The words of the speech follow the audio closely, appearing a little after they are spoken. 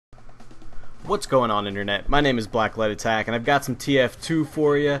What's going on, internet? My name is Blacklight Attack, and I've got some TF2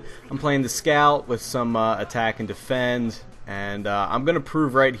 for you. I'm playing the Scout with some attack and defend, and I'm going to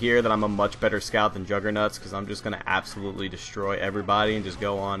prove right here that I'm a much better Scout than Juggernauts, because I'm just going to absolutely destroy everybody and just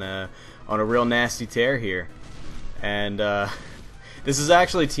go on a real nasty tear here. And this is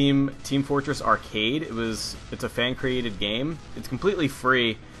actually Team Fortress Arcade. It's a fan-created game. It's completely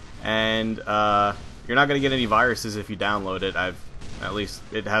free, and you're not going to get any viruses if you download it. At least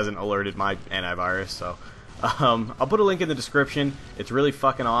it hasn't alerted my antivirus, so I'll put a link in the description. It's really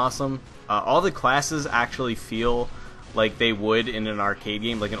fucking awesome. All the classes actually feel like they would in an arcade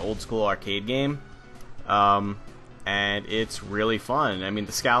game, like an old school arcade game, and it's really fun. I mean,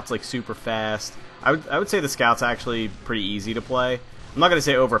 the Scout's like super fast. I would say the Scout's actually pretty easy to play. I'm not gonna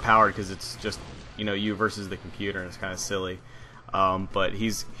say overpowered because it's just, you know, you versus the computer, and it's kind of silly. But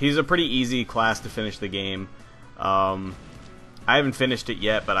he's a pretty easy class to finish the game. I haven't finished it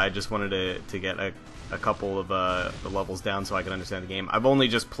yet, but I just wanted to get a couple of the levels down so I can understand the game. I've only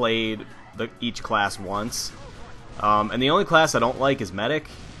just played each class once, and the only class I don't like is Medic,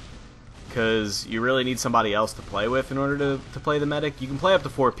 because you really need somebody else to play with in order to play the Medic. You can play up to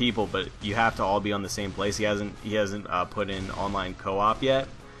 4 people, but you have to all be on the same place. He hasn't put in online co-op yet,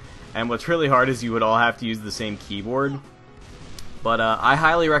 and what's really hard is you would all have to use the same keyboard. But I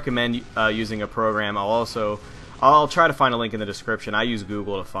highly recommend using a program. I'll try to find a link in the description. I use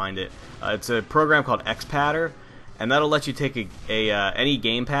Google to find it. It's a program called XPadder, and that'll let you take any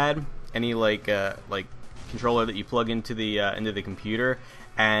gamepad, any like controller that you plug into the computer,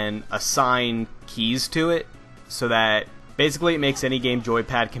 and assign keys to it, so that basically it makes any game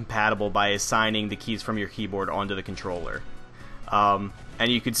joypad compatible by assigning the keys from your keyboard onto the controller. And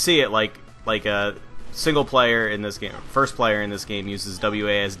you could see it like a single player in this game, first player in this game uses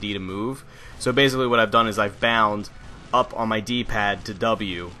WASD to move. So basically what I've done is I've bound up on my D-pad to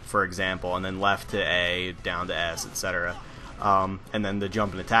W, for example, and then left to A, down to S, etc. And then the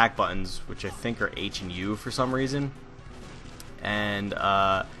jump and attack buttons, which I think are H and U for some reason. And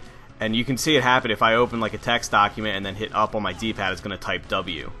you can see it happen if I open like a text document and then hit up on my D-pad, it's going to type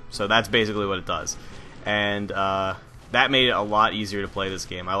W. So that's basically what it does. And that made it a lot easier to play this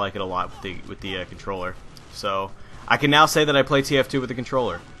game. I like it a lot with the controller. So I can now say that I play TF2 with the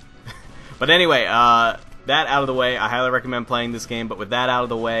controller. But anyway, that out of the way, I highly recommend playing this game. But with that out of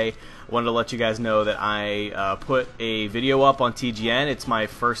the way, I wanted to let you guys know that I put a video up on TGN. It's my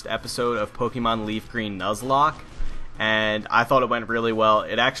first episode of Pokemon Leaf Green Nuzlocke, and I thought it went really well.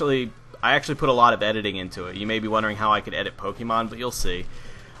 I actually put a lot of editing into it. You may be wondering how I could edit Pokemon, but you'll see.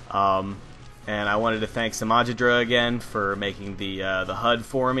 And I wanted to thank Samajidra again for making the HUD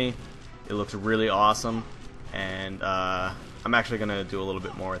for me. It looks really awesome, and I'm actually going to do a little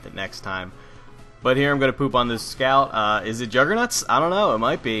bit more with it next time. But here I'm going to poop on this Scout. Is it Juggernauts? I don't know. It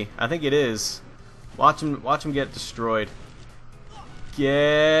might be. I think it is. Watch him get destroyed.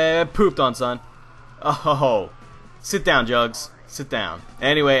 Get pooped on, son. Oh, sit down, Jugs. Sit down.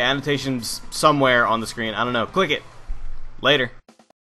 Anyway, annotations somewhere on the screen. I don't know. Click it. Later.